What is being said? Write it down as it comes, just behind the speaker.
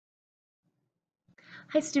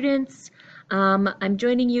Hi students, I'm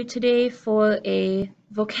joining you today for a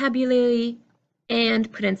vocabulary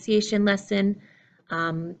and pronunciation lesson.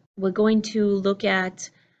 We're going to look at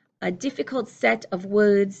a difficult set of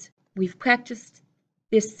words. We've practiced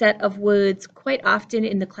this set of words quite often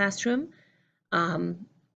in the classroom, and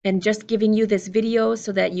just giving you this video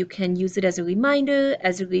so that you can use it as a reminder,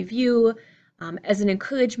 as a review, as an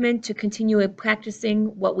encouragement to continue practicing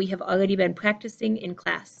what we have already been practicing in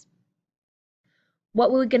class.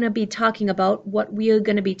 What we are going to be talking about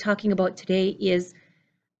today is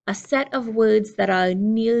a set of words that are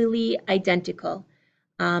nearly identical.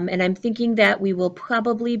 And I'm thinking that we will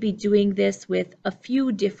probably be doing this with a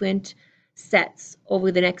few different sets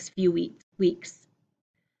over the next few weeks.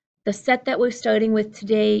 The set that we're starting with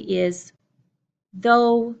today is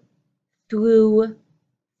though, through,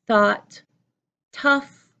 thought,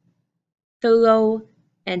 tough, thorough,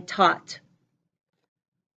 and taught.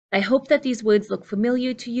 I hope that these words look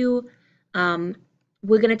familiar to you. We're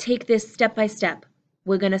going to take this step by step.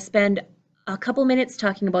 We're going to spend a couple minutes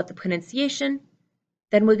talking about the pronunciation.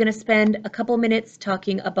 Then we're going to spend a couple minutes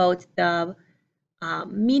talking about the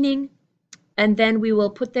meaning. And then we will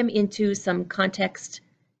put them into some context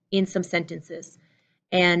in some sentences.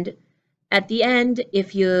 And at the end,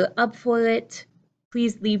 if you're up for it,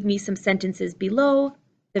 please leave me some sentences below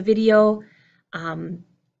the video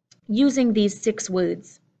using these 6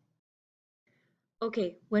 words.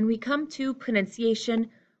 Okay, when we come to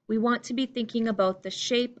pronunciation, we want to be thinking about the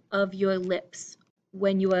shape of your lips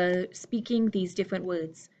when you are speaking these different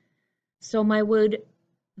words. So my word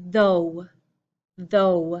though,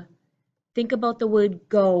 think about the word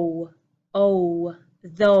go, oh,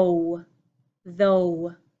 though.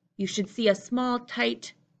 You should see a small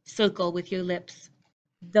tight circle with your lips.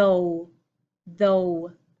 Though.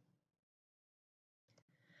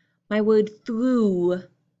 My word through,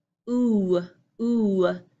 ooh.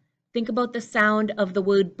 Think about the sound of the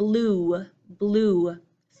word blue, through.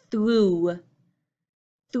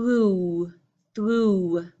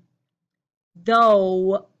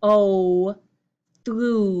 Though, oh,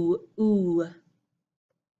 through, ooh.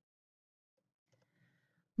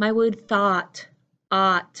 My word thought,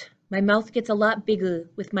 ought. My mouth gets a lot bigger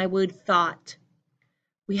with my word thought.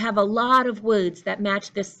 We have a lot of words that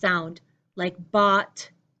match this sound, like bought,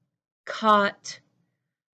 caught,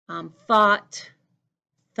 thought.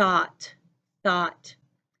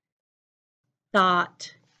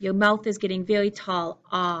 Your mouth is getting very tall.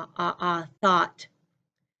 Thought.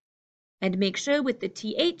 And make sure with the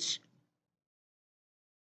TH,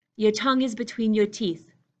 your tongue is between your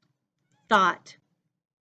teeth. Thought.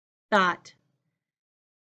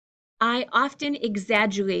 I often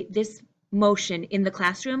exaggerate this motion in the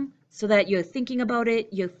classroom so that you're thinking about it,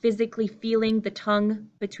 you're physically feeling the tongue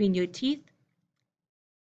between your teeth.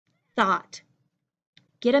 Thought.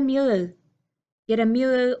 Get a mirror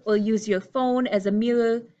or use your phone as a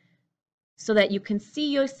mirror so that you can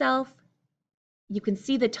see yourself. You can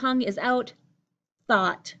see the tongue is out.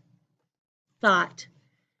 Thought.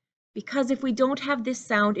 Because if we don't have this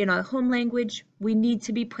sound in our home language, we need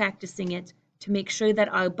to be practicing it to make sure that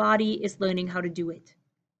our body is learning how to do it.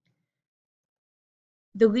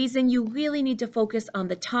 The reason you really need to focus on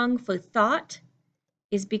the tongue for thought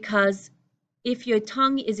is because if your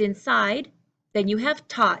tongue is inside, then you have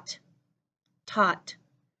taught. Thought,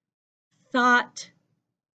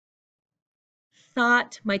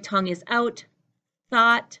 my tongue is out.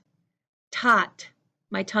 Thought, taught,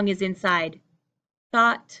 my tongue is inside.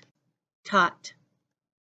 Thought, taught.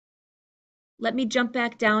 Let me jump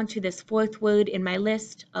back down to this 4th word in my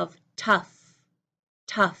list of tough.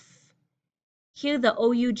 Here the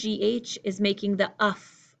OUGH is making the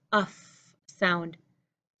uff sound.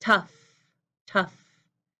 Tough.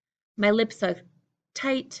 My lips are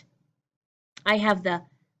tight. I have the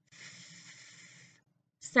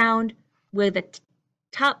sound where the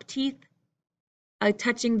top teeth are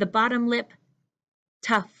touching the bottom lip.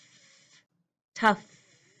 Tough.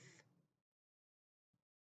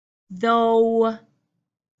 Though,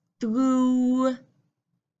 through,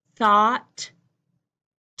 thought,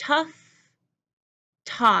 tough,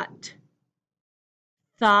 taught.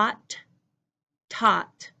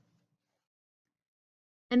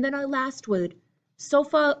 And then our last word. So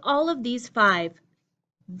far, all of these 5,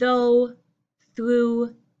 though,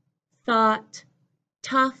 through, thought,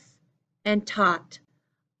 tough, and taught,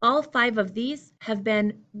 all 5 of these have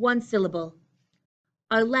been 1 syllable.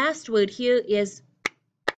 Our last word here is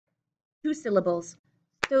 2 syllables.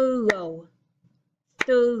 Thorough.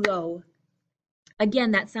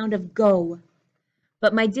 Again, that sound of go.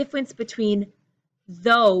 But my difference between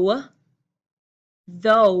though,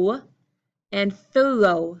 and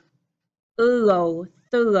thorough,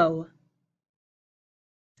 thorough.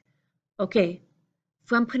 Okay,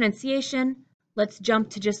 from pronunciation, let's jump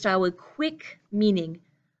to just our quick meaning.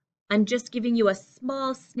 I'm just giving you a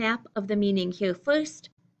small snap of the meaning here first,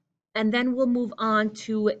 and then we'll move on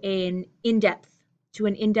to an in-depth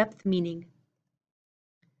meaning.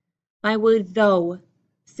 My word though,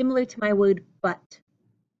 similar to my word but,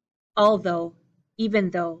 although, even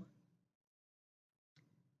though.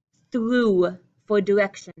 Through for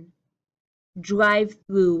direction, drive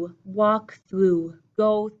through, walk through,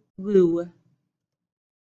 go through.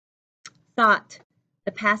 Thought,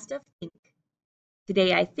 the past of think.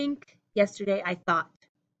 Today I think, yesterday I thought.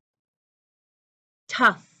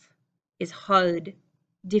 Tough is hard,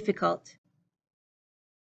 difficult.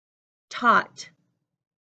 Taught,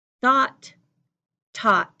 thought,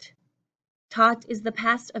 taught. Taught is the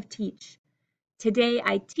past of teach. Today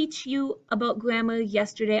I teach you about grammar,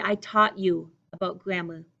 yesterday I taught you about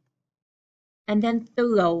grammar. And then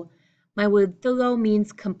thorough. My word thorough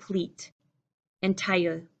means complete,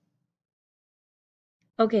 entire.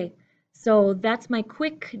 Okay, so that's my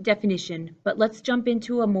quick definition, but let's jump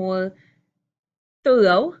into a more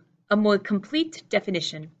thorough, a more complete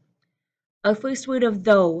definition. Our first word of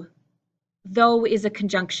though. Though is a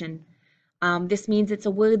conjunction. This means it's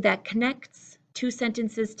a word that connects two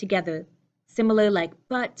sentences together, similar like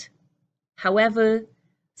but, however.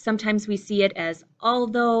 Sometimes we see it as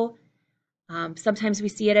although, sometimes we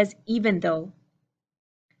see it as even though.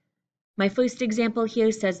 My first example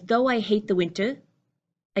here says, though I hate the winter,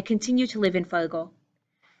 I continue to live in Fargo.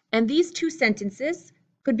 And these two sentences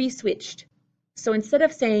could be switched. So instead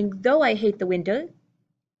of saying, though I hate the winter,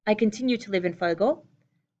 I continue to live in Fargo,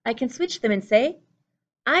 I can switch them and say,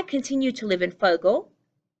 I continue to live in Fargo,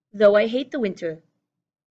 though I hate the winter.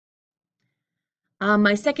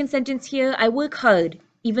 My second sentence here, I work hard,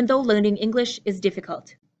 even though learning English is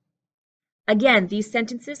difficult. Again, these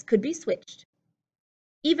sentences could be switched.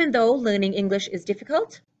 Even though learning English is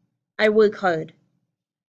difficult, I work hard.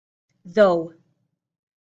 Though.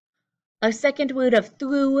 Our second word of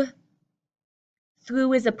through.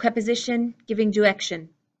 Through is a preposition giving direction.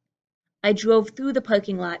 I drove through the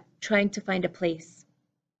parking lot trying to find a place.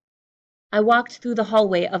 I walked through the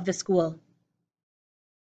hallway of the school.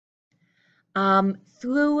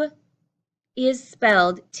 Through is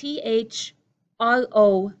spelled Through.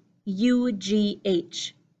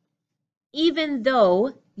 Even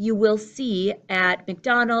though you will see at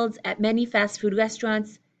McDonald's, at many fast food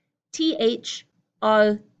restaurants, THRU,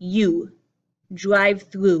 drive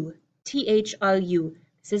through, THRU.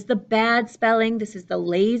 This is the bad spelling, this is the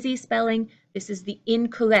lazy spelling, this is the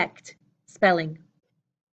incorrect spelling.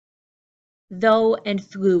 Though and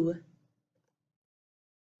through.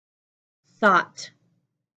 Thought.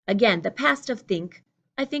 Again, the past of think.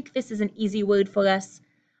 I think this is an easy word for us.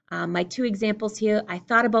 My two examples here, I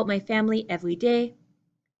thought about my family every day.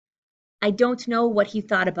 I don't know what he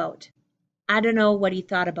thought about. I don't know what he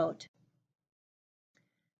thought about.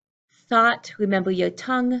 Thought, remember your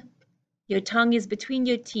tongue. Your tongue is between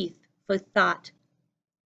your teeth for thought.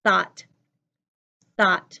 Thought.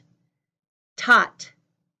 Thought. Taught.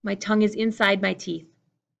 My tongue is inside my teeth.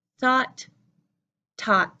 Thought.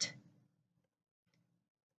 Taught.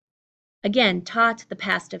 Again, taught, the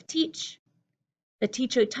past of teach. The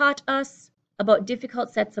teacher taught us about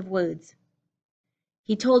difficult sets of words.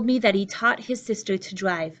 He told me that he taught his sister to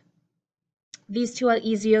drive. These two are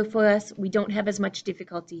easier for us. We don't have as much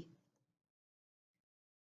difficulty.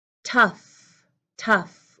 Tough,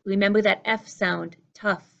 tough. Remember that F sound,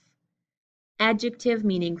 tough. Adjective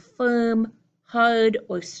meaning firm, hard,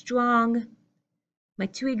 or strong. My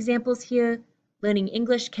two examples here, learning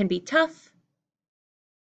English can be tough.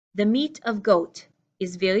 The meat of goat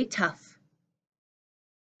is very tough.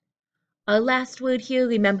 Our last word here,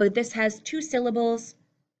 remember this has two syllables,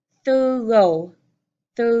 thorough,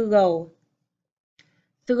 thorough.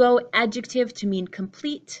 Thorough adjective to mean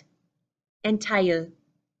complete, entire.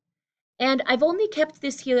 And I've only kept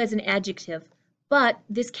this here as an adjective, but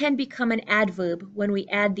this can become an adverb when we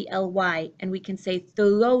add the ly, and we can say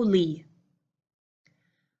thoroughly.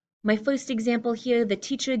 My first example here, the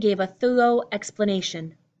teacher gave a thorough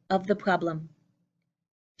explanation of the problem.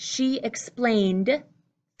 She explained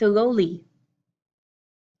thoroughly.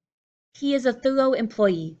 He is a thorough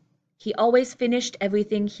employee. He always finished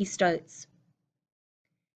everything he starts.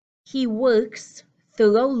 He works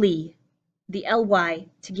thoroughly, the ly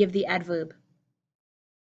to give the adverb.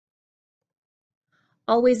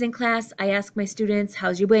 Always in class, I ask my students,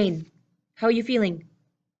 how's your brain? How are you feeling?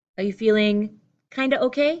 Are you feeling kinda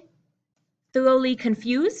okay? Thoroughly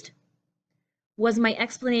confused? Was my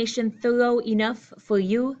explanation thorough enough for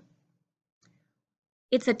you?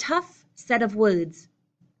 It's a tough set of words,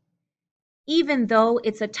 even though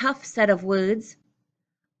it's a tough set of words,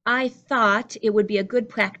 I thought it would be a good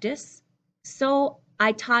practice, so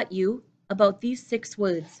I taught you about these 6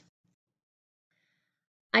 words.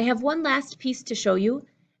 I have one last piece to show you,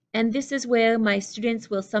 and this is where my students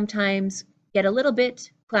will sometimes get a little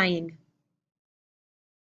bit crying.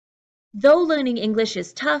 Though learning English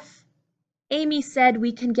is tough, Amy said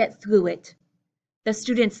we can get through it. The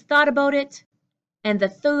students thought about it, and the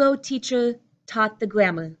thorough teacher taught the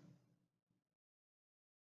grammar.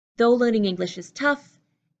 Though learning English is tough,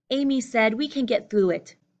 Amy said we can get through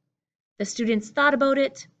it. The students thought about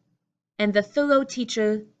it, and the thorough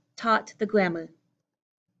teacher taught the grammar.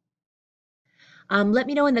 Let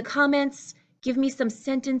me know in the comments, give me some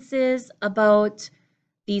sentences about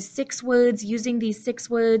these 6 words, using these 6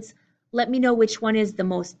 words. Let me know which one is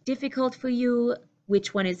the most difficult for you,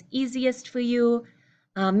 which one is easiest for you.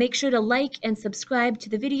 Make sure to like and subscribe to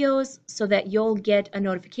the videos so that you'll get a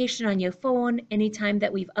notification on your phone anytime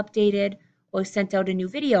that we've updated or sent out a new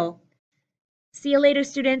video. See you later,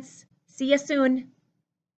 students. See you soon.